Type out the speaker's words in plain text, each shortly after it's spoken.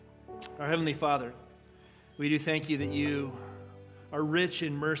Our Heavenly Father, we do thank you that you are rich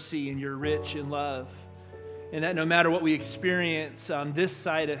in mercy and you're rich in love, and that no matter what we experience on this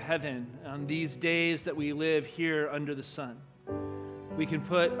side of heaven, on these days that we live here under the sun, we can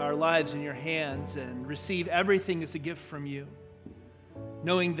put our lives in your hands and receive everything as a gift from you,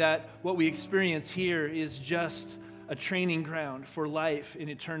 knowing that what we experience here is just a training ground for life in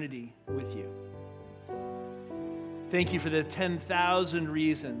eternity with you. Thank you for the 10,000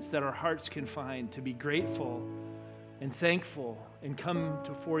 reasons that our hearts can find to be grateful and thankful and come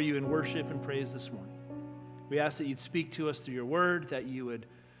before you in worship and praise this morning. We ask that you'd speak to us through your word, that you would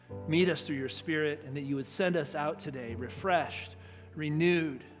meet us through your spirit, and that you would send us out today refreshed,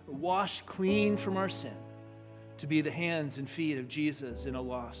 renewed, washed clean from our sin, to be the hands and feet of Jesus in a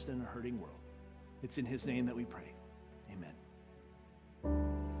lost and a hurting world. It's in his name that we pray. Amen.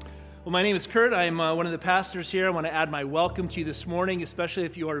 Well, my name is Kurt. I'm one of the pastors here. I want to add my welcome to you this morning, especially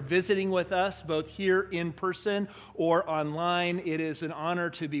if you are visiting with us, both here in person or online. It is an honor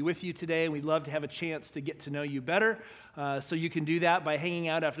to be with you today, and we'd love to have a chance to get to know you better. So you can do that by hanging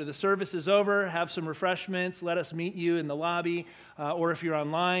out after the service is over, have some refreshments, let us meet you in the lobby, or if you're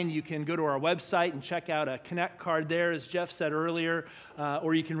online, you can go to our website and check out a Connect card there, as Jeff said earlier,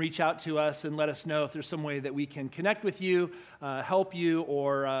 or you can reach out to us and let us know if there's some way that we can connect with you, help you,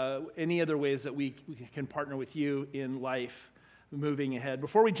 or any other ways that we can partner with you in life moving ahead.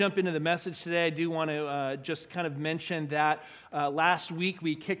 Before we jump into the message today, I do want to just kind of mention that last week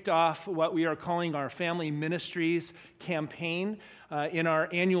we kicked off what we are calling our Family Ministries campaign. In our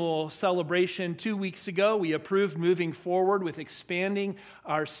annual celebration 2 weeks ago, we approved moving forward with expanding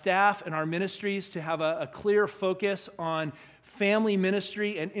our staff and our ministries to have a clear focus on family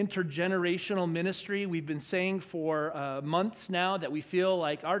ministry and intergenerational ministry. We've been saying for months now that we feel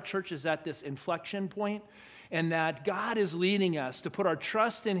like our church is at this inflection point, and that God is leading us to put our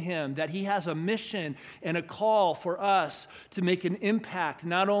trust in him, that he has a mission and a call for us to make an impact,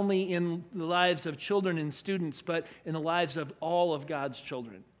 not only in the lives of children and students, but in the lives of all of God's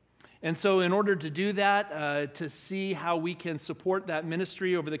children. And so in order to do that, to see how we can support that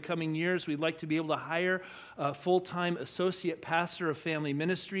ministry over the coming years, we'd like to be able to hire a full-time associate pastor of family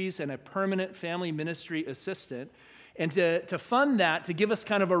ministries and a permanent family ministry assistant. And to fund that, to give us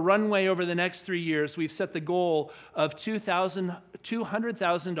kind of a runway over the next 3 years, we've set the goal of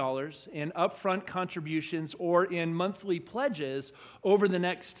 $200,000 in upfront contributions or in monthly pledges over the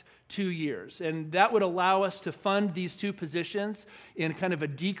next 2 years. And that would allow us to fund these two positions in kind of a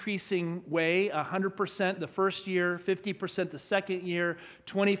decreasing way, 100% the first year, 50% the second year,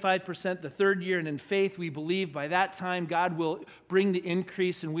 25% the third year. And in faith, we believe by that time, God will bring the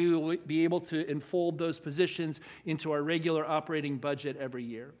increase and we will be able to enfold those positions into our regular operating budget every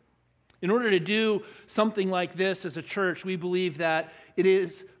year. In order to do something like this as a church, we believe that it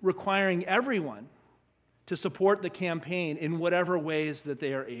is requiring everyone to support the campaign in whatever ways that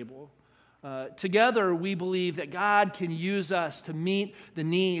they are able. Together, we believe that God can use us to meet the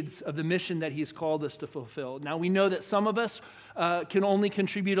needs of the mission that he's called us to fulfill. Now, we know that some of us can only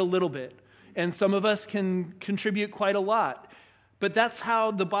contribute a little bit, and some of us can contribute quite a lot. But that's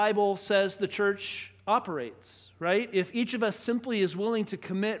how the Bible says the church operates, right? If each of us simply is willing to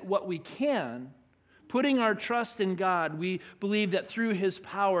commit what we can, putting our trust in God, we believe that through his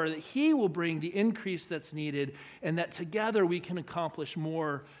power that he will bring the increase that's needed, and that together we can accomplish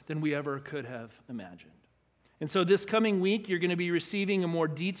more than we ever could have imagined. And so this coming week, you're going to be receiving a more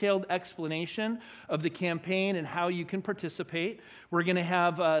detailed explanation of the campaign and how you can participate. We're going to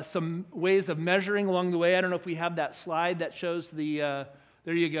have some ways of measuring along the way. I don't know if we have that slide that shows the...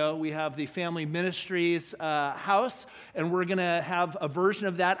 There you go. We have the Family Ministries house, and we're going to have a version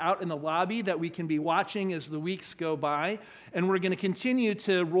of that out in the lobby that we can be watching as the weeks go by. And we're going to continue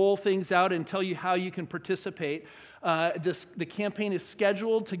to roll things out and tell you how you can participate. The campaign is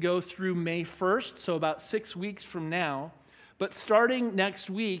scheduled to go through May 1st, so about 6 weeks from now. But starting next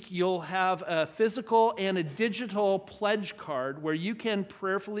week, you'll have a physical and a digital pledge card where you can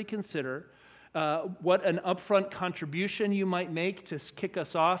prayerfully consider what an upfront contribution you might make to kick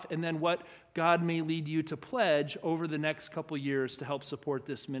us off, and then what God may lead you to pledge over the next couple years to help support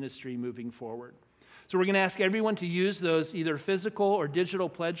this ministry moving forward. So we're going to ask everyone to use those either physical or digital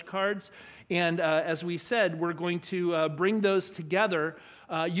pledge cards, and as we said, we're going to bring those together.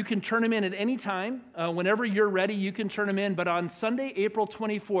 You can turn them in at any time. Whenever you're ready, you can turn them in. But on Sunday, April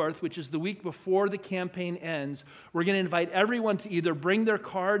 24th, which is the week before the campaign ends, we're going to invite everyone to either bring their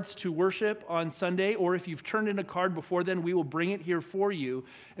cards to worship on Sunday, or if you've turned in a card before then, we will bring it here for you,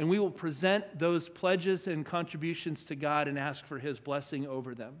 and we will present those pledges and contributions to God and ask for his blessing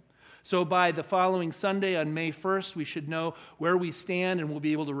over them. So by the following Sunday on May 1st, we should know where we stand, and we'll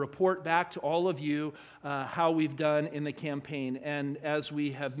be able to report back to all of you how we've done in the campaign. And as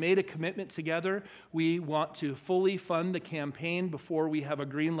we have made a commitment together, we want to fully fund the campaign before we have a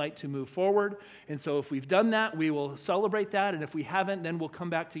green light to move forward. And so if we've done that, we will celebrate that. And if we haven't, then we'll come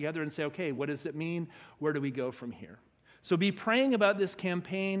back together and say, okay, what does it mean? Where do we go from here? So be praying about this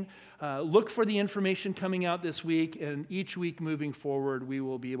campaign. Look for the information coming out this week, and each week moving forward, we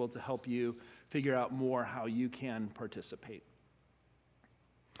will be able to help you figure out more how you can participate.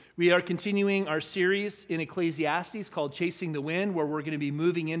 We are continuing our series in Ecclesiastes called Chasing the Wind, where we're going to be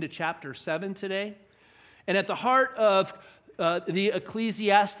moving into chapter 7 today. And at the heart of the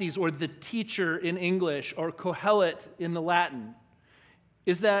Ecclesiastes, or the teacher in English, or Kohelet in the Latin,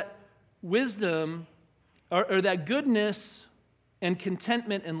 is that wisdom, or that goodness and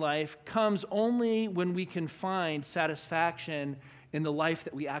contentment in life comes only when we can find satisfaction in the life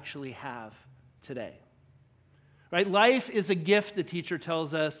that we actually have today. Right? Life is a gift, the teacher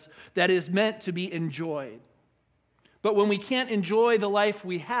tells us, that is meant to be enjoyed. But when we can't enjoy the life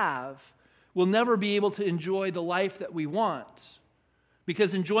we have, we'll never be able to enjoy the life that we want.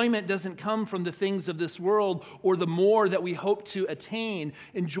 Because enjoyment doesn't come from the things of this world or the more that we hope to attain.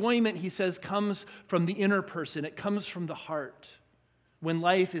 Enjoyment, he says, comes from the inner person. It comes from the heart when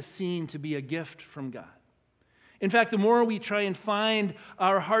life is seen to be a gift from God. In fact, the more we try and find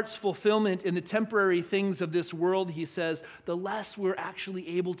our heart's fulfillment in the temporary things of this world, he says, the less we're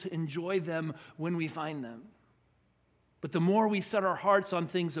actually able to enjoy them when we find them. But the more we set our hearts on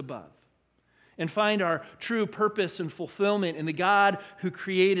things above, and find our true purpose and fulfillment in the God who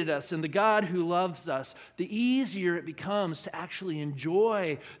created us and the God who loves us, the easier it becomes to actually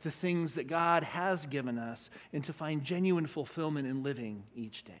enjoy the things that God has given us and to find genuine fulfillment in living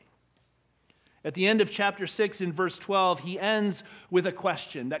each day. At the end of chapter 6 in verse 12, he ends with a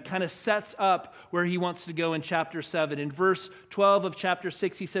question that kind of sets up where he wants to go in chapter 7. In verse 12 of chapter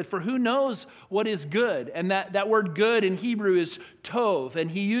 6, he said, "For who knows what is good?" And that word good in Hebrew is tov.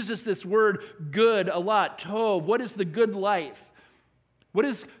 And he uses this word good a lot, tov. What is the good life? What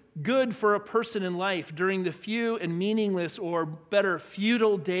is good for a person in life during the few and meaningless, or better,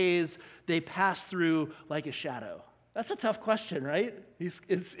 futile days they pass through like a shadow? That's a tough question, right?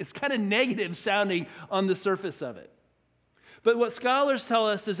 It's kind of negative sounding on the surface of it. But what scholars tell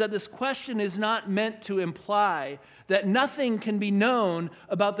us is that this question is not meant to imply that nothing can be known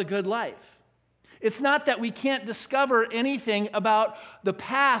about the good life. It's not that we can't discover anything about the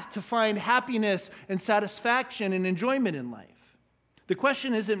path to find happiness and satisfaction and enjoyment in life. The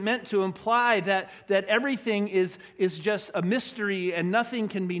question isn't meant to imply that everything is just a mystery and nothing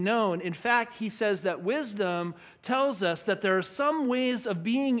can be known. In fact, he says that wisdom tells us that there are some ways of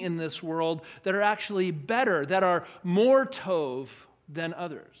being in this world that are actually better, that are more tov than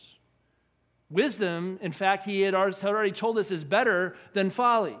others. Wisdom, in fact, he had already told us, is better than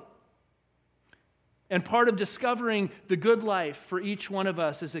folly. And part of discovering the good life for each one of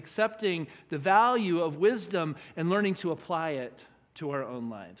us is accepting the value of wisdom and learning to apply it to our own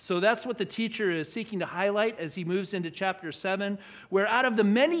lives. So that's what the teacher is seeking to highlight as he moves into chapter 7, where out of the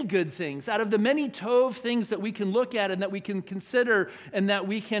many good things, out of the many tov things that we can look at and that we can consider and that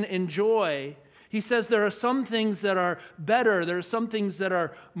we can enjoy, he says there are some things that are better, there are some things that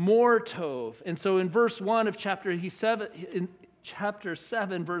are more tov. And so in verse 1 of chapter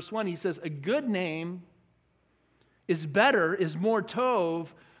 7, verse 1, he says, a good name is better, is more tov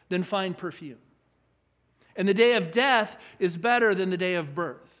than fine perfume. And the day of death is better than the day of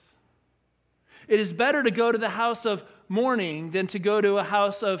birth. It is better to go to the house of mourning than to go to a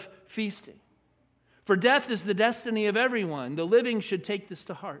house of feasting. For death is the destiny of everyone. The living should take this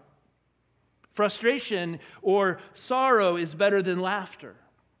to heart. Frustration or sorrow is better than laughter,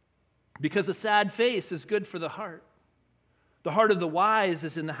 because a sad face is good for the heart. The heart of the wise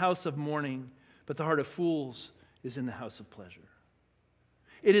is in the house of mourning, but the heart of fools is in the house of pleasure.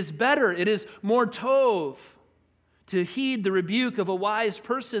 It is better, it is more tov to heed the rebuke of a wise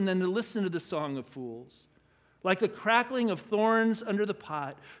person than to listen to the song of fools. Like the crackling of thorns under the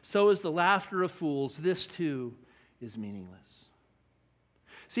pot, so is the laughter of fools. This too is meaningless.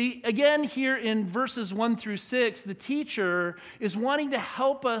 See, again here in verses 1 through 6, the teacher is wanting to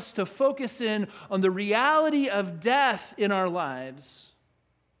help us to focus in on the reality of death in our lives,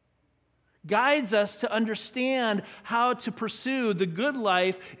 guides us to understand how to pursue the good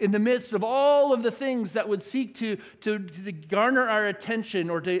life in the midst of all of the things that would seek to garner our attention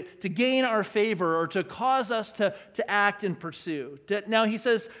or to gain our favor or to cause us to act and pursue. Now, he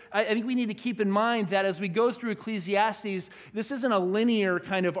says, I think we need to keep in mind that as we go through Ecclesiastes, this isn't a linear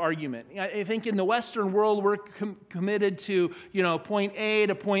kind of argument. I think in the Western world, we're committed to, point A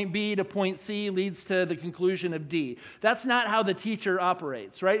to point B to point C leads to the conclusion of D. That's not how the teacher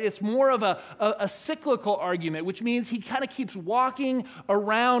operates, right? It's more of a cyclical argument, which means he kind of keeps walking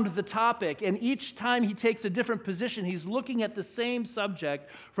around the topic, and each time he takes a different position, he's looking at the same subject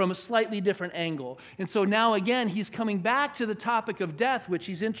from a slightly different angle. And so now again, he's coming back to the topic of death, which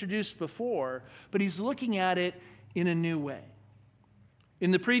he's introduced before, but he's looking at it in a new way.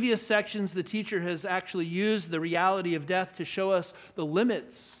 In the previous sections, the teacher has actually used the reality of death to show us the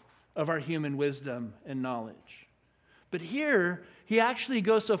limits of our human wisdom and knowledge. But here, he actually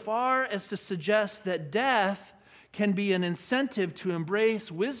goes so far as to suggest that death can be an incentive to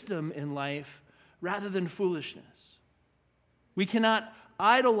embrace wisdom in life rather than foolishness. We cannot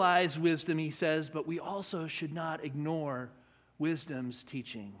idolize wisdom, he says, but we also should not ignore wisdom's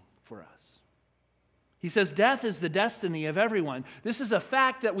teaching for us. He says death is the destiny of everyone. This is a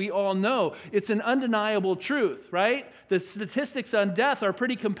fact that we all know. It's an undeniable truth, right? The statistics on death are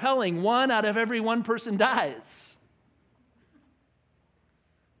pretty compelling. 1 out of every 1 person dies.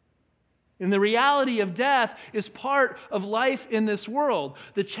 And the reality of death is part of life in this world.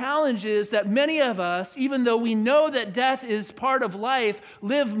 The challenge is that many of us, even though we know that death is part of life,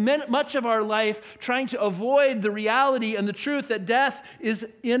 live much of our life trying to avoid the reality and the truth that death is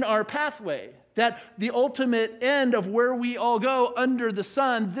in our pathway. That the ultimate end of where we all go under the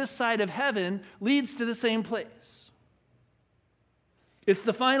sun, this side of heaven, leads to the same place. It's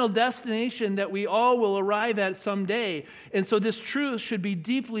the final destination that we all will arrive at someday. And so this truth should be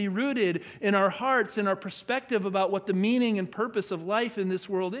deeply rooted in our hearts and our perspective about what the meaning and purpose of life in this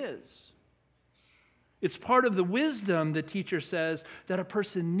world is. It's part of the wisdom, the teacher says, that a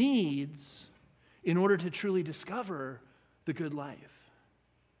person needs in order to truly discover the good life.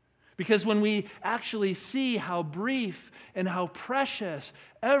 Because when we actually see how brief and how precious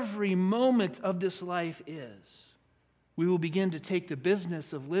every moment of this life is, we will begin to take the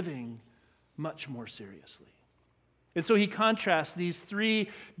business of living much more seriously. And so he contrasts these he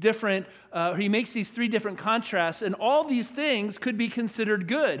makes these 3 different contrasts, and all these things could be considered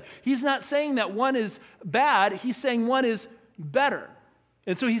good. He's not saying that one is bad, he's saying one is better.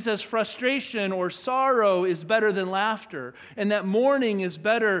 And so he says frustration or sorrow is better than laughter, and that mourning is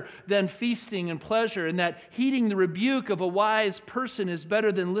better than feasting and pleasure, and that heeding the rebuke of a wise person is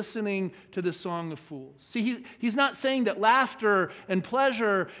better than listening to the song of fools. See, he's not saying that laughter and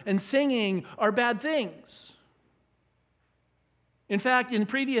pleasure and singing are bad things. In fact, in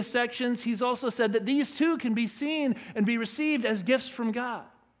previous sections, he's also said that these too can be seen and be received as gifts from God.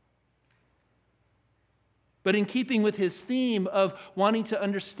 But in keeping with his theme of wanting to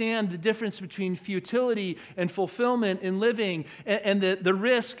understand the difference between futility and fulfillment in living and the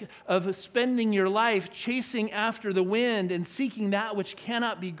risk of spending your life chasing after the wind and seeking that which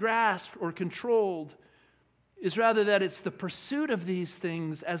cannot be grasped or controlled, is rather that it's the pursuit of these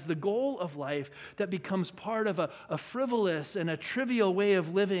things as the goal of life that becomes part of a frivolous and a trivial way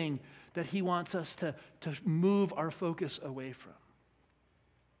of living that he wants us to move our focus away from.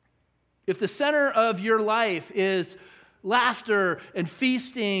 If the center of your life is laughter and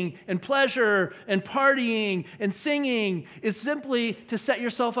feasting and pleasure and partying and singing, it's simply to set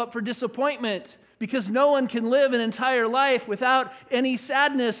yourself up for disappointment, because no one can live an entire life without any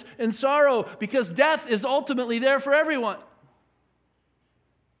sadness and sorrow, because death is ultimately there for everyone.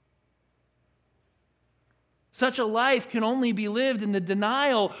 Such a life can only be lived in the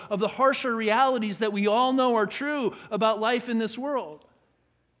denial of the harsher realities that we all know are true about life in this world.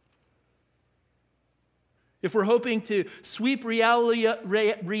 If we're hoping to sweep reality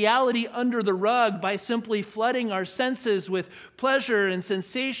under the rug by simply flooding our senses with pleasure and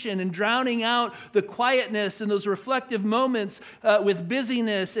sensation and drowning out the quietness and those reflective moments with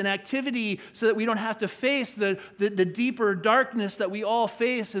busyness and activity so that we don't have to face the deeper darkness that we all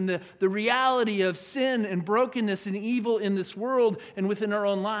face and the reality of sin and brokenness and evil in this world and within our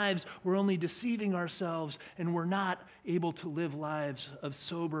own lives, we're only deceiving ourselves, and we're not able to live lives of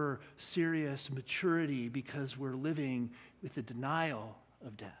sober, serious maturity because we're living with the denial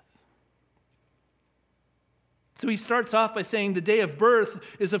of death. So he starts off by saying the day of birth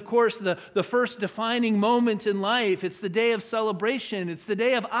is, of course, the first defining moment in life. It's the day of celebration. It's the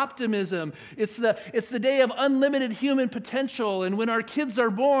day of optimism. It's the day of unlimited human potential. And when our kids are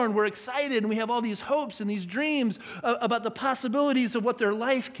born, we're excited and we have all these hopes and these dreams about the possibilities of what their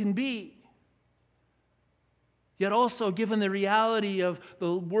life can be. Yet also, given the reality of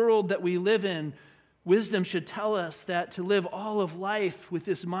the world that we live in, wisdom should tell us that to live all of life with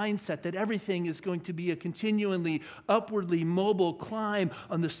this mindset that everything is going to be a continually upwardly mobile climb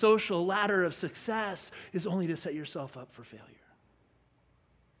on the social ladder of success is only to set yourself up for failure.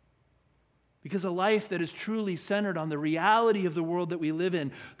 Because a life that is truly centered on the reality of the world that we live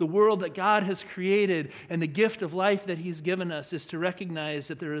in, the world that God has created, and the gift of life that He's given us is to recognize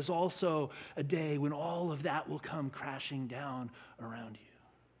that there is also a day when all of that will come crashing down around you.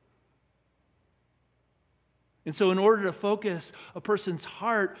 And so in order to focus a person's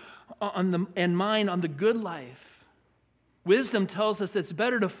heart and mind on the good life, wisdom tells us it's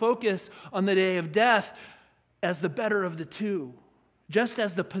better to focus on the day of death as the better of the two. Just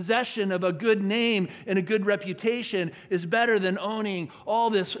as the possession of a good name and a good reputation is better than owning all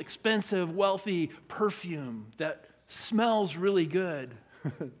this expensive, wealthy perfume that smells really good,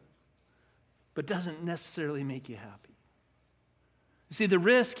 but doesn't necessarily make you happy. You see, the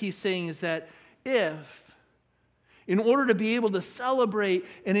risk, he's saying, is that in order to be able to celebrate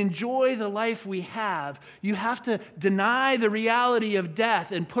and enjoy the life we have, you have to deny the reality of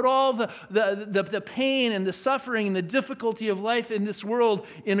death and put all the pain and the suffering and the difficulty of life in this world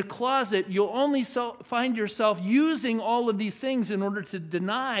in a closet. You'll only find yourself using all of these things in order to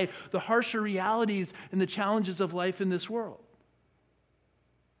deny the harsher realities and the challenges of life in this world.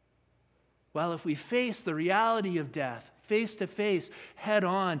 While if we face the reality of death, face to face, head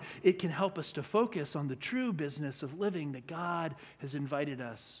on, it can help us to focus on the true business of living that God has invited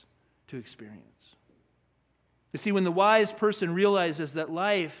us to experience. You see, when the wise person realizes that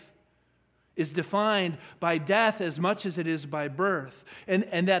life is defined by death as much as it is by birth,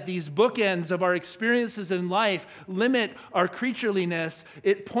 and that these bookends of our experiences in life limit our creatureliness,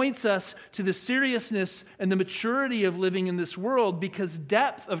 it points us to the seriousness and the maturity of living in this world, because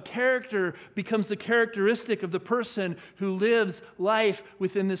depth of character becomes the characteristic of the person who lives life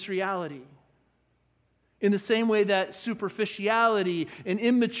within this reality. In the same way that superficiality and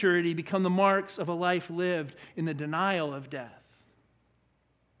immaturity become the marks of a life lived in the denial of death.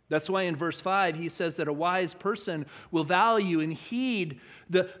 That's why in verse 5 he says that a wise person will value and heed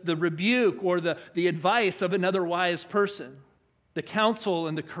the rebuke or the advice of another wise person, the counsel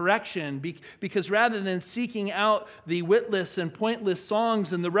and the correction, because rather than seeking out the witless and pointless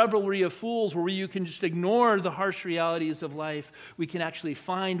songs and the revelry of fools where you can just ignore the harsh realities of life, we can actually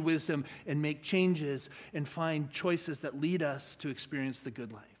find wisdom and make changes and find choices that lead us to experience the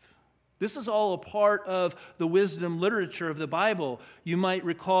good life. This is all a part of the wisdom literature of the Bible. You might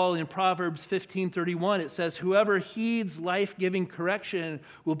recall in Proverbs 15:31, it says, "Whoever heeds life-giving correction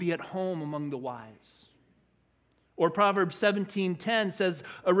will be at home among the wise." Or Proverbs 17:10 says,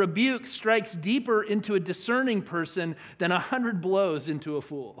 "A rebuke strikes deeper into a discerning person than 100 blows into a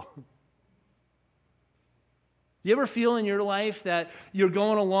fool." You ever feel in your life that you're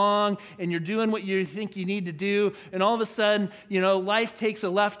going along and you're doing what you think you need to do, and all of a sudden, life takes a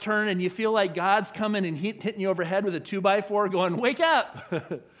left turn and you feel like God's coming and hitting you over the head with a 2x4 going, "Wake up!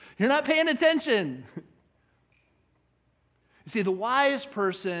 You're not paying attention." You see, the wise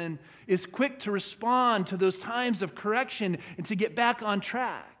person is quick to respond to those times of correction and to get back on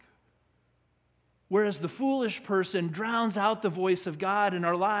track. Whereas the foolish person drowns out the voice of God in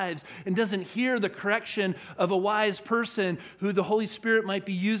our lives and doesn't hear the correction of a wise person who the Holy Spirit might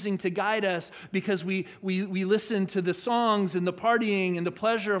be using to guide us, because we listen to the songs and the partying and the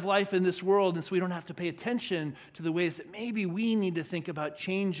pleasure of life in this world, and so we don't have to pay attention to the ways that maybe we need to think about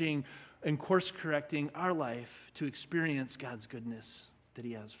changing and course correcting our life to experience God's goodness that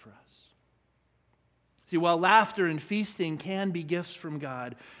He has for us. See, while laughter and feasting can be gifts from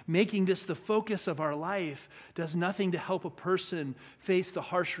God, making this the focus of our life does nothing to help a person face the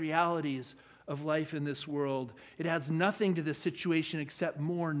harsh realities of life in this world. It adds nothing to the situation except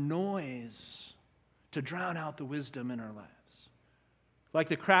more noise to drown out the wisdom in our lives. Like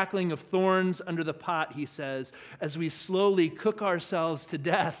the crackling of thorns under the pot, he says, as we slowly cook ourselves to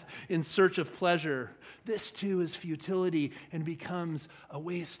death in search of pleasure, this too is futility and becomes a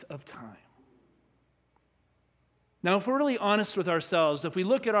waste of time. Now, if we're really honest with ourselves, if we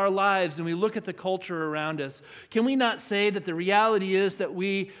look at our lives and we look at the culture around us, can we not say that the reality is that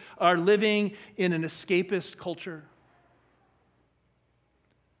we are living in an escapist culture?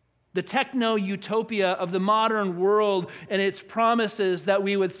 The techno-utopia of the modern world and its promises that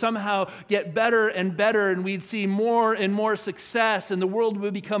we would somehow get better and better and we'd see more and more success and the world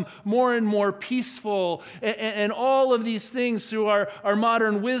would become more and more peaceful, and all of these things through our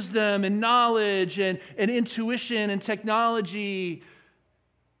modern wisdom and knowledge and intuition and technology,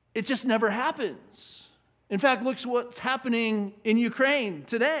 it just never happens. In fact, look what's happening in Ukraine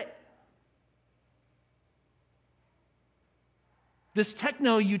today. This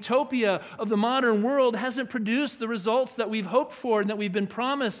techno-utopia of the modern world hasn't produced the results that we've hoped for and that we've been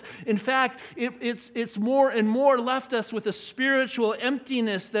promised. In fact, it's more and more left us with a spiritual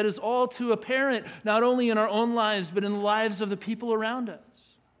emptiness that is all too apparent, not only in our own lives, but in the lives of the people around us.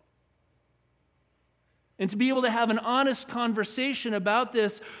 And to be able to have an honest conversation about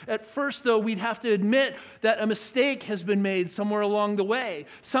this, at first, though, we'd have to admit that a mistake has been made somewhere along the way.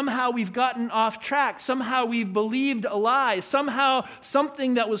 Somehow we've gotten off track. Somehow we've believed a lie. Somehow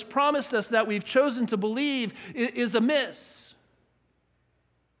something that was promised us that we've chosen to believe is amiss.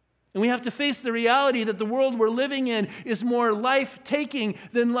 And we have to face the reality that the world we're living in is more life-taking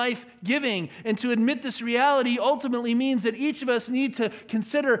than life-giving. And to admit this reality ultimately means that each of us need to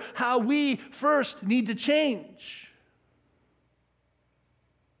consider how we first need to change.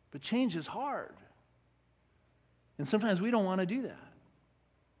 But change is hard. And sometimes we don't want to do that.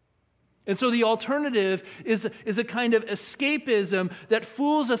 And so the alternative is a kind of escapism that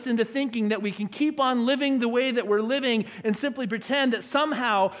fools us into thinking that we can keep on living the way that we're living and simply pretend that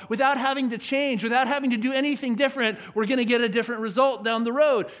somehow, without having to change, without having to do anything different, we're going to get a different result down the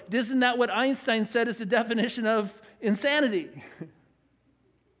road. Isn't that what Einstein said is the definition of insanity?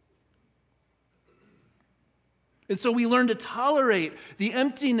 And so we learn to tolerate the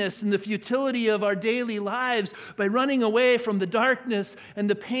emptiness and the futility of our daily lives by running away from the darkness and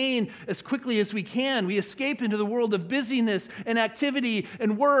the pain as quickly as we can. We escape into the world of busyness and activity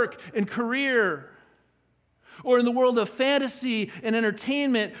and work and career. Or in the world of fantasy and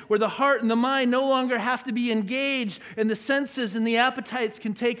entertainment, where the heart and the mind no longer have to be engaged and the senses and the appetites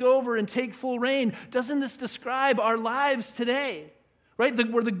can take over and take full reign. Doesn't this describe our lives today?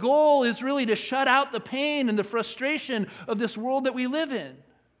 Right? Where the goal is really to shut out the pain and the frustration of this world that we live in.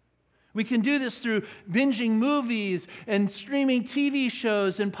 We can do this through binging movies and streaming TV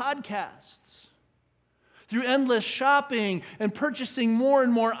shows and podcasts. Through endless shopping and purchasing more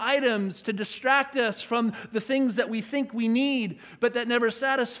and more items to distract us from the things that we think we need, but that never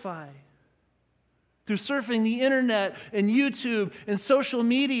satisfy. Through surfing the internet and YouTube and social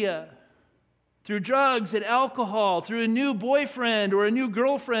media. Through drugs and alcohol, through a new boyfriend or a new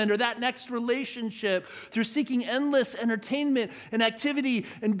girlfriend or that next relationship, through seeking endless entertainment and activity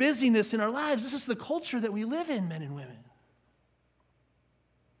and busyness in our lives. This is the culture that we live in, men and women.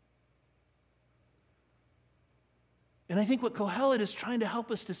 And I think what Kohelet is trying to help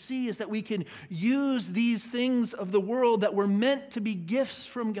us to see is that we can use these things of the world that were meant to be gifts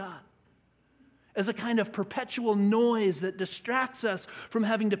from God as a kind of perpetual noise that distracts us from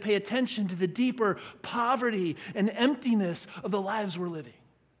having to pay attention to the deeper poverty and emptiness of the lives we're living.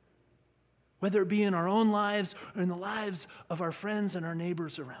 Whether it be in our own lives or in the lives of our friends and our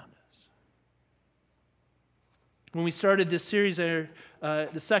neighbors around us. When we started this series, the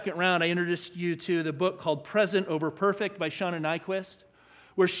second round, I introduced you to the book called Present Over Perfect by Shauna Nyquist,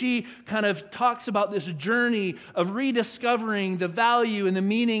 where she kind of talks about this journey of rediscovering the value and the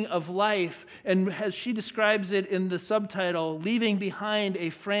meaning of life, and as she describes it in the subtitle, leaving behind a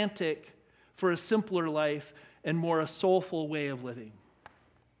frantic for a simpler life and more a soulful way of living.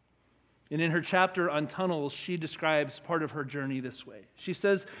 And in her chapter on tunnels, she describes part of her journey this way. She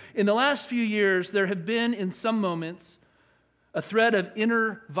says, "In the last few years, there have been, in some moments, a thread of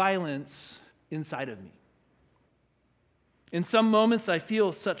inner violence inside of me. In some moments, I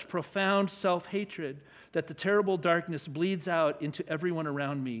feel such profound self-hatred that the terrible darkness bleeds out into everyone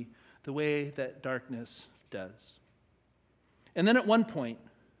around me the way that darkness does. And then at one point,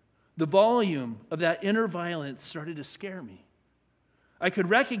 the volume of that inner violence started to scare me. I could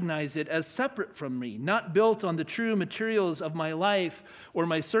recognize it as separate from me, not built on the true materials of my life or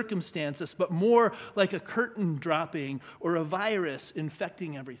my circumstances, but more like a curtain dropping or a virus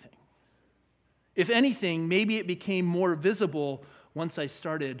infecting everything. If anything, maybe it became more visible once I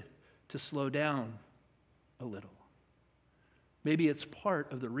started to slow down a little. Maybe it's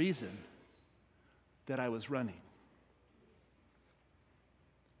part of the reason that I was running.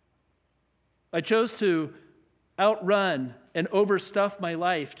 I chose to outrun and overstuff my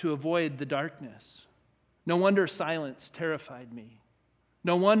life to avoid the darkness. No wonder silence terrified me.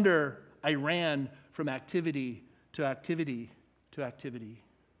 No wonder I ran from activity to activity to activity.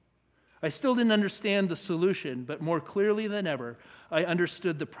 I still didn't understand the solution, but more clearly than ever, I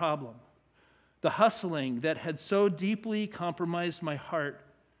understood the problem. The hustling that had so deeply compromised my heart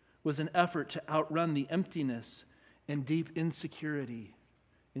was an effort to outrun the emptiness and deep insecurity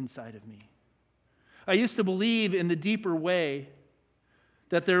inside of me. I used to believe in the deeper way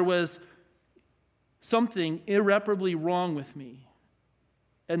that there was something irreparably wrong with me,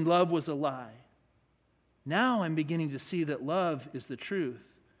 and love was a lie. Now I'm beginning to see that love is the truth,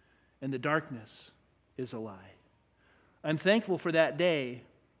 and the darkness is a lie. I'm thankful for that day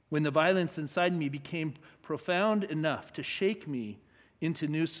when the violence inside me became profound enough to shake me into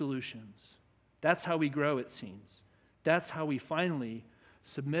new solutions. That's how we grow, it seems. That's how we finally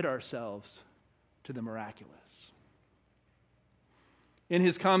submit ourselves to the miraculous. In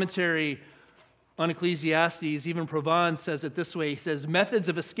his commentary on Ecclesiastes, even Provan says it this way. He says, methods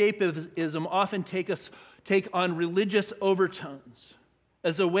of escapism often take on religious overtones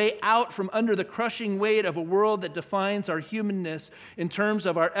as a way out from under the crushing weight of a world that defines our humanness in terms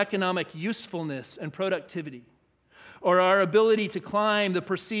of our economic usefulness and productivity, or our ability to climb the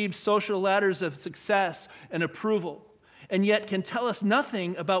perceived social ladders of success and approval, and yet can tell us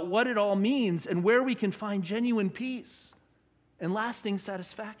nothing about what it all means and where we can find genuine peace and lasting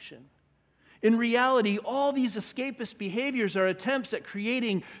satisfaction. In reality, all these escapist behaviors are attempts at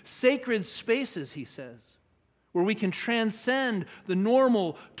creating sacred spaces, he says, where we can transcend the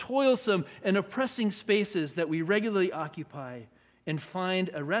normal, toilsome, and oppressing spaces that we regularly occupy and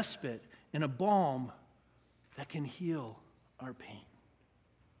find a respite and a balm that can heal our pain.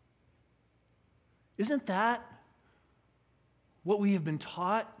 Isn't that what we have been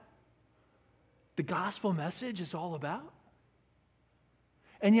taught the gospel message is all about?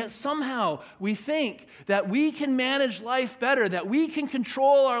 And yet somehow we think that we can manage life better, that we can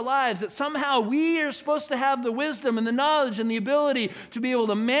control our lives, that somehow we are supposed to have the wisdom and the knowledge and the ability to be able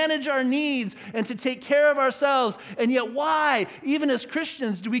to manage our needs and to take care of ourselves. And yet why, even as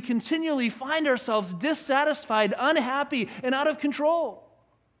Christians, do we continually find ourselves dissatisfied, unhappy, and out of control?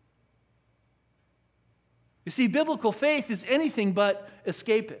 You see, biblical faith is anything but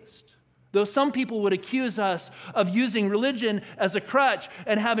escapist. Though some people would accuse us of using religion as a crutch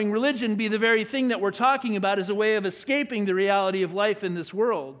and having religion be the very thing that we're talking about as a way of escaping the reality of life in this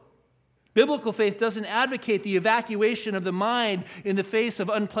world. Biblical faith doesn't advocate the evacuation of the mind in the face of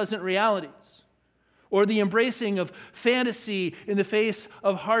unpleasant realities, or the embracing of fantasy in the face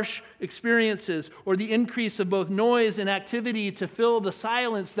of harsh experiences, or the increase of both noise and activity to fill the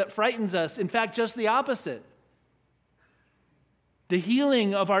silence that frightens us. In fact, just the opposite. The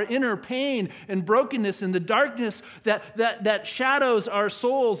healing of our inner pain and brokenness and the darkness that shadows our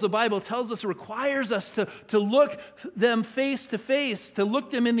souls, the Bible tells us, requires us to look them face to face, to look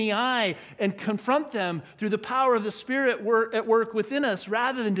them in the eye and confront them through the power of the Spirit at work within us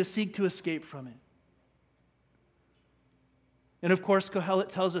rather than to seek to escape from it. And of course, Kohelet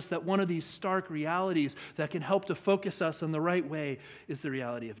tells us that one of these stark realities that can help to focus us on the right way is the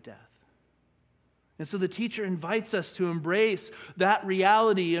reality of death. And so the teacher invites us to embrace that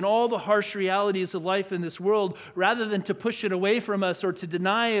reality and all the harsh realities of life in this world rather than to push it away from us or to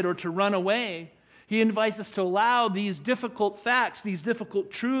deny it or to run away. He invites us to allow these difficult facts, these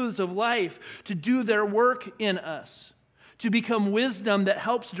difficult truths of life to do their work in us, to become wisdom that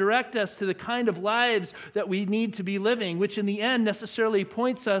helps direct us to the kind of lives that we need to be living, which in the end necessarily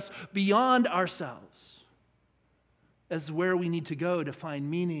points us beyond ourselves as where we need to go to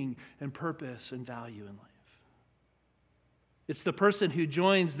find meaning and purpose and value in life. It's the person who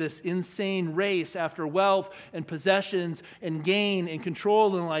joins this insane race after wealth and possessions and gain and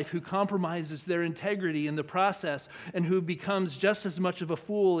control in life who compromises their integrity in the process and who becomes just as much of a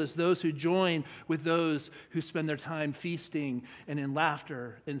fool as those who join with those who spend their time feasting and in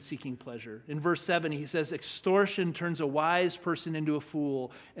laughter and seeking pleasure. In verse 7, he says, extortion turns a wise person into a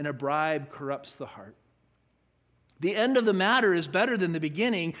fool, and a bribe corrupts the heart. The end of the matter is better than the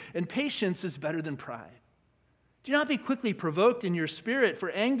beginning, and patience is better than pride. Do not be quickly provoked in your spirit, for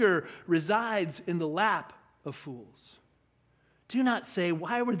anger resides in the lap of fools. Do not say,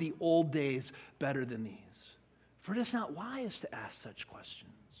 why were the old days better than these? For it is not wise to ask such questions.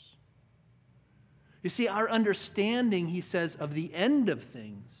 You see, our understanding, he says, of the end of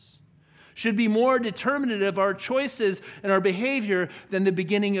things should be more determinative of our choices and our behavior than the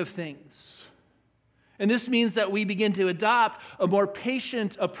beginning of things. And this means that we begin to adopt a more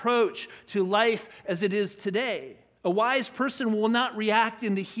patient approach to life as it is today. A wise person will not react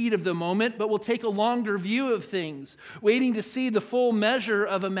in the heat of the moment, but will take a longer view of things, waiting to see the full measure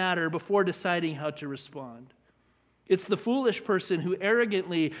of a matter before deciding how to respond. It's the foolish person who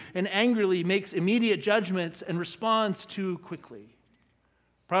arrogantly and angrily makes immediate judgments and responds too quickly.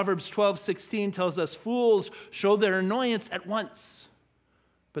 Proverbs 12:16 tells us, fools show their annoyance at once,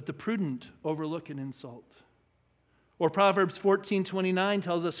 but the prudent overlook an insult. Or Proverbs 14:29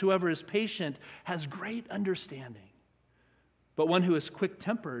 tells us, whoever is patient has great understanding, but one who is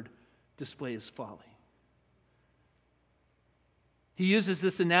quick-tempered displays folly. He uses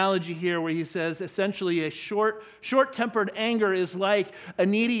this analogy here where he says essentially a short-tempered anger is like a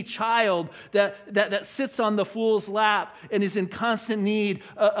needy child that sits on the fool's lap and is in constant need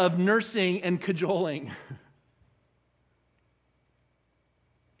of nursing and cajoling.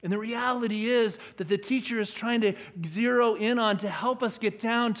 And the reality is that the teacher is trying to zero in on to help us get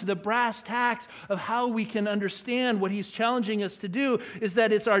down to the brass tacks of how we can understand what he's challenging us to do, is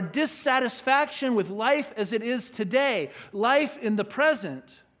that it's our dissatisfaction with life as it is today, life in the present,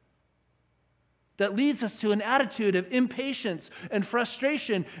 that leads us to an attitude of impatience and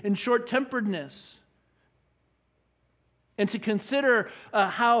frustration and short-temperedness. And to consider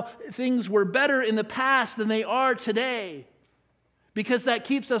how things were better in the past than they are today. Because that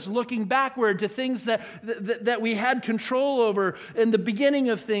keeps us looking backward to things that we had control over in the beginning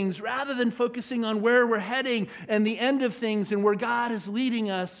of things, rather than focusing on where we're heading and the end of things and where God is leading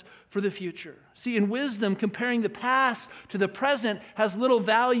us for the future. See, in wisdom, comparing the past to the present has little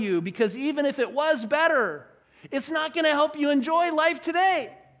value, because even if it was better, it's not going to help you enjoy life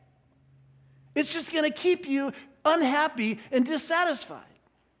today. It's just going to keep you unhappy and dissatisfied.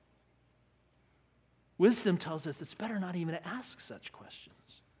 Wisdom tells us it's better not even to ask such questions.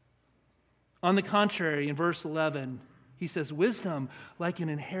 On the contrary, in verse 11, he says, wisdom, like an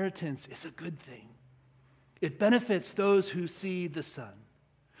inheritance, is a good thing. It benefits those who see the sun.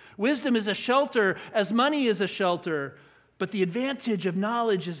 Wisdom is a shelter as money is a shelter, but the advantage of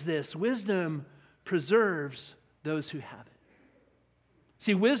knowledge is this: wisdom preserves those who have it.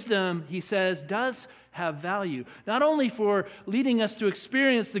 See, wisdom, he says, does have value, not only for leading us to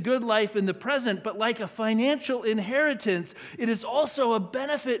experience the good life in the present, but like a financial inheritance, it is also a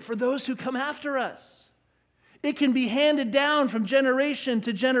benefit for those who come after us. It can be handed down from generation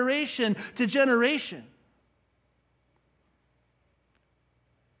to generation to generation.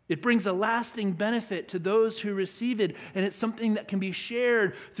 It brings a lasting benefit to those who receive it, and it's something that can be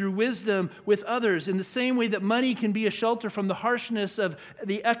shared through wisdom with others. In the same way that money can be a shelter from the harshness of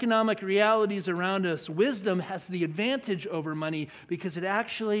the economic realities around us, wisdom has the advantage over money because it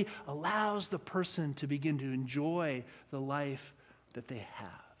actually allows the person to begin to enjoy the life that they have.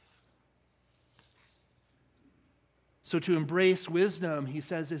 So to embrace wisdom, he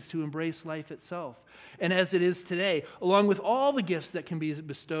says, is to embrace life itself. And as it is today, along with all the gifts that can be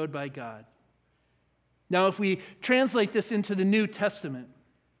bestowed by God. Now, if we translate this into the New Testament,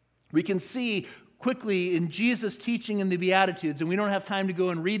 we can see quickly in Jesus' teaching in the Beatitudes, and we don't have time to go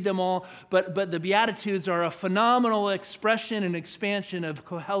and read them all, but the Beatitudes are a phenomenal expression and expansion of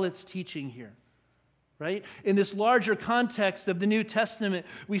Kohelet's teaching here. Right? In this larger context of the New Testament,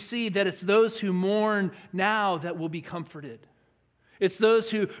 we see that it's those who mourn now that will be comforted. It's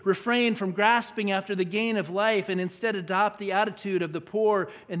those who refrain from grasping after the gain of life and instead adopt the attitude of the poor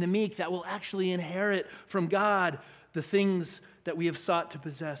and the meek that will actually inherit from God the things that we have sought to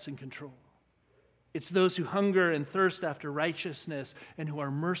possess and control. It's those who hunger and thirst after righteousness and who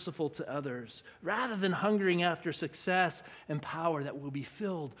are merciful to others, rather than hungering after success and power that will be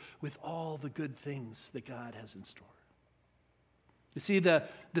filled with all the good things that God has in store. You see, the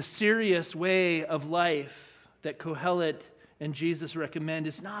serious way of life that Kohelet and Jesus recommend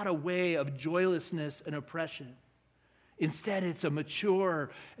is not a way of joylessness and oppression. Instead, it's a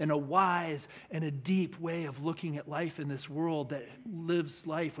mature and a wise and a deep way of looking at life in this world that lives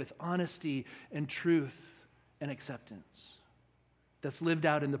life with honesty and truth and acceptance. That's lived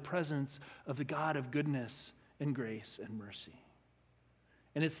out in the presence of the God of goodness and grace and mercy.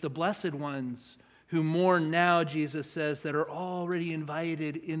 And it's the blessed ones who mourn now, Jesus says, that are already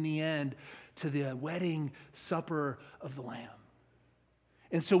invited in the end to the wedding supper of the Lamb.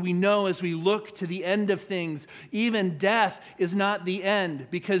 And so we know as we look to the end of things, even death is not the end.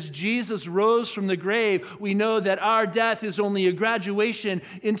 Because Jesus rose from the grave, we know that our death is only a graduation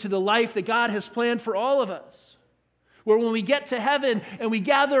into the life that God has planned for all of us. Where when we get to heaven and we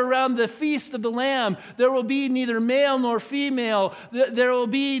gather around the feast of the Lamb, there will be neither male nor female. There will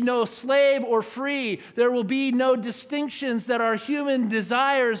be no slave or free. There will be no distinctions that our human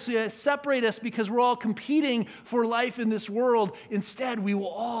desires separate us because we're all competing for life in this world. Instead, we will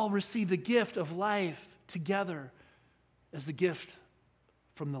all receive the gift of life together as the gift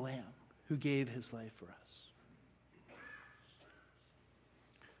from the Lamb who gave his life for us.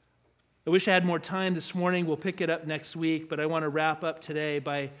 I wish I had more time this morning. We'll pick it up next week, but I want to wrap up today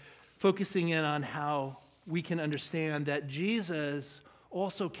by focusing in on how we can understand that Jesus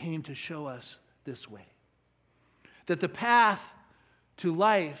also came to show us this way. That the path to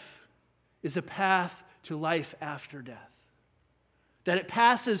life is a path to life after death. That it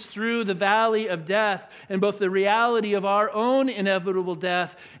passes through the valley of death, and both the reality of our own inevitable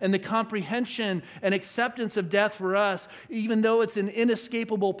death and the comprehension and acceptance of death for us, even though it's an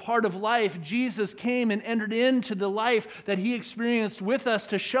inescapable part of life, Jesus came and entered into the life that he experienced with us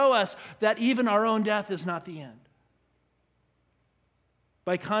to show us that even our own death is not the end.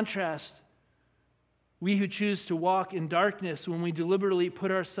 By contrast, We who choose to walk in darkness, when we deliberately put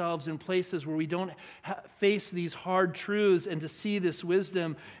ourselves in places where we don't face these hard truths and to see this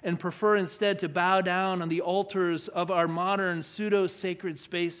wisdom, and prefer instead to bow down on the altars of our modern pseudo-sacred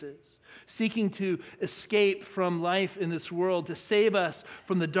spaces, seeking to escape from life in this world, to save us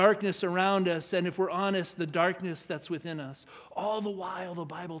from the darkness around us, and if we're honest, the darkness that's within us. All the while, the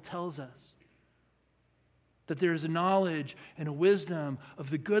Bible tells us that there is a knowledge and a wisdom of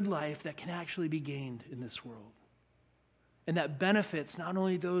the good life that can actually be gained in this world. And that benefits not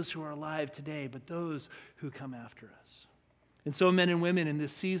only those who are alive today, but those who come after us. And so, men and women, in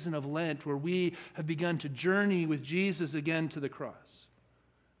this season of Lent, where we have begun to journey with Jesus again to the cross,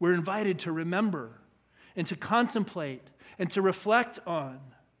 we're invited to remember and to contemplate and to reflect on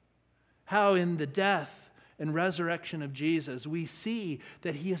how in the death and resurrection of Jesus, we see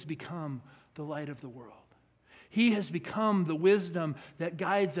that he has become the light of the world. He has become the wisdom that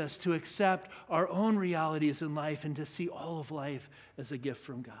guides us to accept our own realities in life and to see all of life as a gift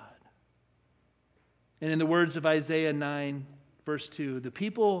from God. And in the words of Isaiah 9, verse 2, the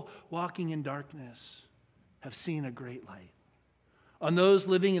people walking in darkness have seen a great light. On those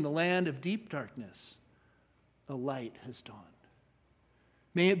living in the land of deep darkness, a light has dawned.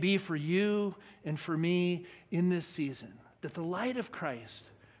 May it be for you and for me in this season that the light of Christ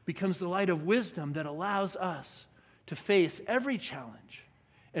becomes the light of wisdom that allows us to face every challenge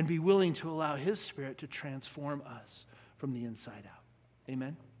and be willing to allow his Spirit to transform us from the inside out.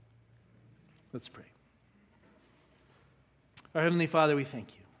 Amen? Let's pray. Our Heavenly Father, we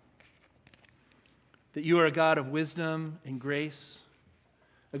thank you that you are a God of wisdom and grace,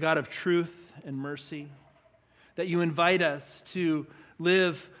 a God of truth and mercy, that you invite us to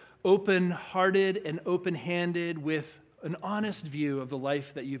live open-hearted and open-handed with an honest view of the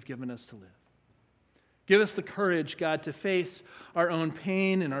life that you've given us to live. Give us the courage, God, to face our own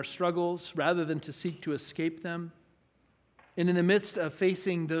pain and our struggles rather than to seek to escape them. And in the midst of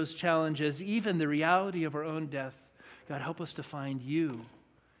facing those challenges, even the reality of our own death, God, help us to find you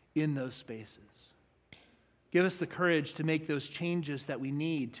in those spaces. Give us the courage to make those changes that we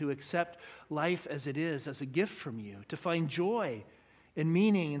need, to accept life as it is, as a gift from you, to find joy and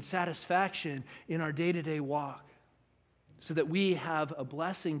meaning and satisfaction in our day-to-day walk, so that we have a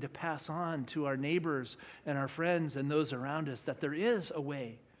blessing to pass on to our neighbors and our friends and those around us, that there is a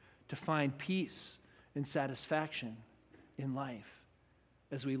way to find peace and satisfaction in life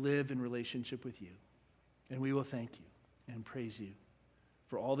as we live in relationship with you. And we will thank you and praise you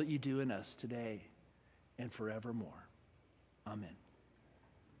for all that you do in us today and forevermore. Amen.